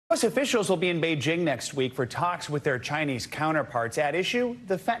U.S. officials will be in Beijing next week for talks with their Chinese counterparts. At issue,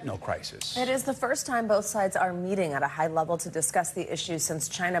 the fentanyl crisis. It is the first time both sides are meeting at a high level to discuss the issue since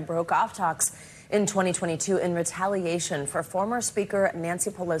China broke off talks in 2022 in retaliation for former Speaker Nancy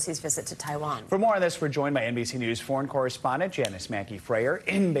Pelosi's visit to Taiwan. For more on this, we're joined by NBC News foreign correspondent Janis Mackey Frayer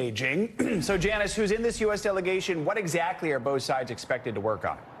in Beijing. So, Janis, who's in this U.S. delegation? What exactly are both sides expected to work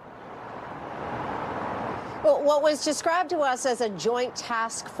on? Well, what was described to us as a joint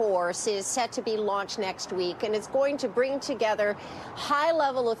task force is set to be launched next week, and it's going to bring together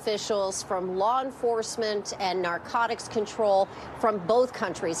high-level officials from law enforcement and narcotics control from both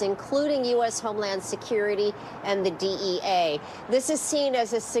countries, including U.S. Homeland Security and the DEA. This is seen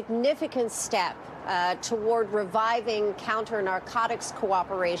as a significant step toward reviving counter-narcotics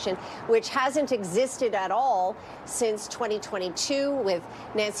cooperation, which hasn't existed at all since 2022 with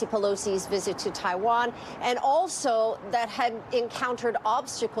Nancy Pelosi's visit to Taiwan, and also that had encountered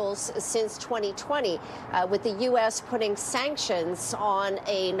obstacles since 2020 with the U.S. putting sanctions on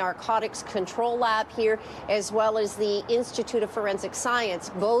a narcotics control lab here, as well as the Institute of Forensic Science,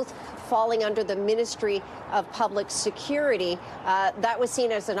 both falling under the Ministry of Public Security. That was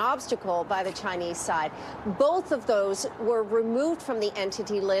seen as an obstacle by the Chinese side. Both of those were removed from the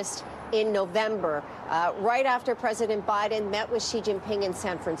entity list in November, right after President Biden met with Xi Jinping in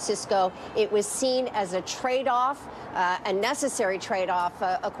San Francisco. It was seen as a trade-off, a necessary trade-off,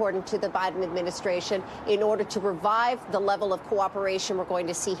 according to the Biden administration, in order to revive the level of cooperation we're going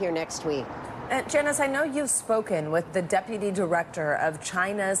to see here next week. Janis, I know you've spoken with the Deputy Director of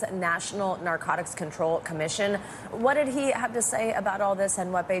China's National Narcotics Control Commission. What did he have to say about all this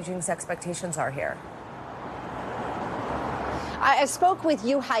and what Beijing's expectations are here? I spoke with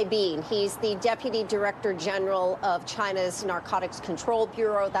Yu Haibin. He's the Deputy Director General of China's Narcotics Control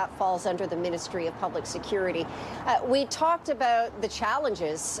Bureau. That falls under the Ministry of Public Security. We talked about the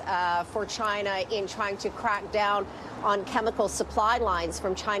challenges for China in trying to crack down on chemical supply lines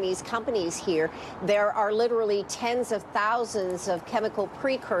from Chinese companies here. There are literally tens of thousands of chemical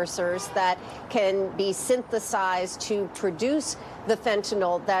precursors that can be synthesized to produce the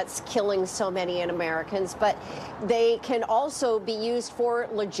fentanyl that's killing so many Americans, but they can also be used for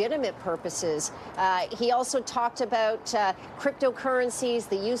legitimate purposes. He also talked about cryptocurrencies,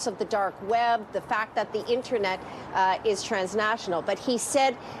 the use of the dark web, the fact that the internet is transnational. But he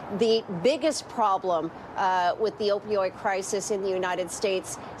said the biggest problem with the opioid crisis in the United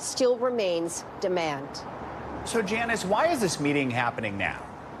States still remains demand. So, Janis, why is this meeting happening now?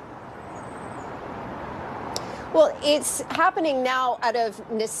 Well, it's happening now out of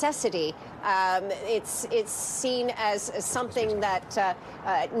necessity. It's seen as something that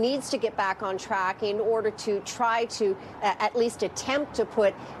needs to get back on track in order to try to at least attempt to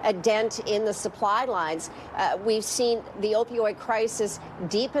put a dent in the supply lines. We've seen the opioid crisis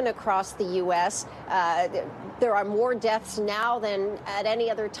deepen across the U.S. There are more deaths now than at any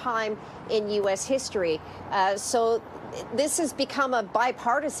other time in U.S. history. So this has become a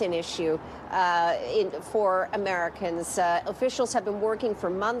bipartisan issue for Americans. Officials have been working for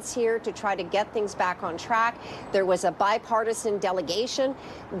months here to try to get things back on track. There was a bipartisan delegation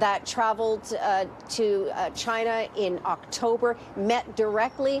that traveled to China in October, met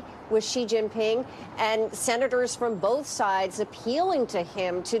directly with Xi Jinping, and senators from both sides appealing to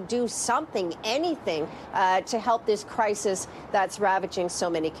him to do something, anything, to help this crisis that's ravaging so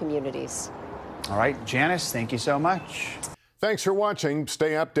many communities. All right, Janis, thank you so much. Thanks for watching.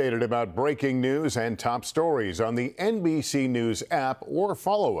 Stay updated about breaking news and top stories on the NBC News app or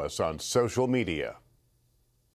follow us on social media.